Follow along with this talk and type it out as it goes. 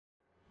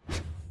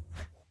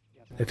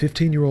A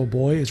 15-year-old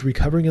boy is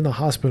recovering in the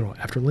hospital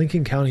after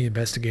Lincoln County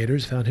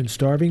investigators found him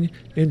starving,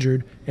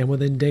 injured, and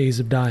within days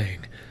of dying.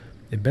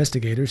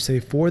 Investigators say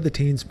 4 of the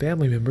teen's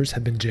family members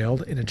have been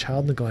jailed in a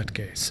child neglect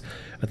case.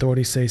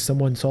 Authorities say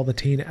someone saw the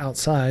teen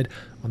outside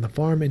on the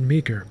farm in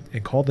Meeker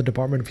and called the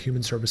Department of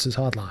Human Services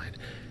hotline.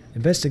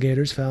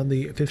 Investigators found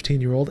the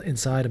 15-year-old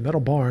inside a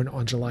metal barn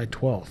on July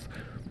 12th.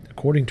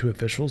 According to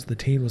officials, the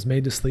teen was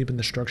made to sleep in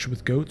the structure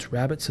with goats,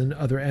 rabbits, and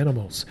other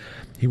animals.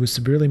 He was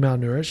severely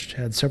malnourished,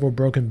 had several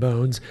broken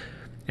bones,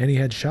 and he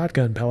had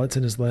shotgun pellets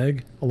in his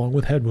leg, along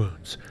with head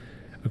wounds.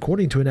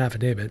 According to an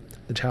affidavit,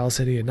 the child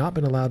said he had not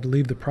been allowed to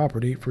leave the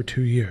property for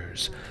 2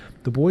 years.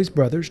 The boy's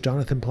brothers,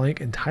 Jonathan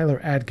Plank and Tyler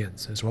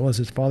Adkins, as well as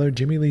his father,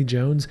 Jimmy Lee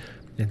Jones,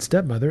 and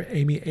stepmother,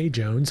 Amy A.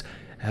 Jones,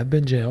 have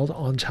been jailed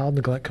on child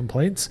neglect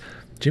complaints.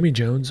 Jimmy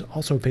Jones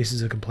also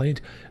faces a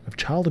complaint of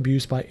child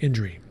abuse by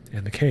injury,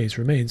 and the case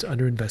remains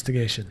under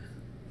investigation.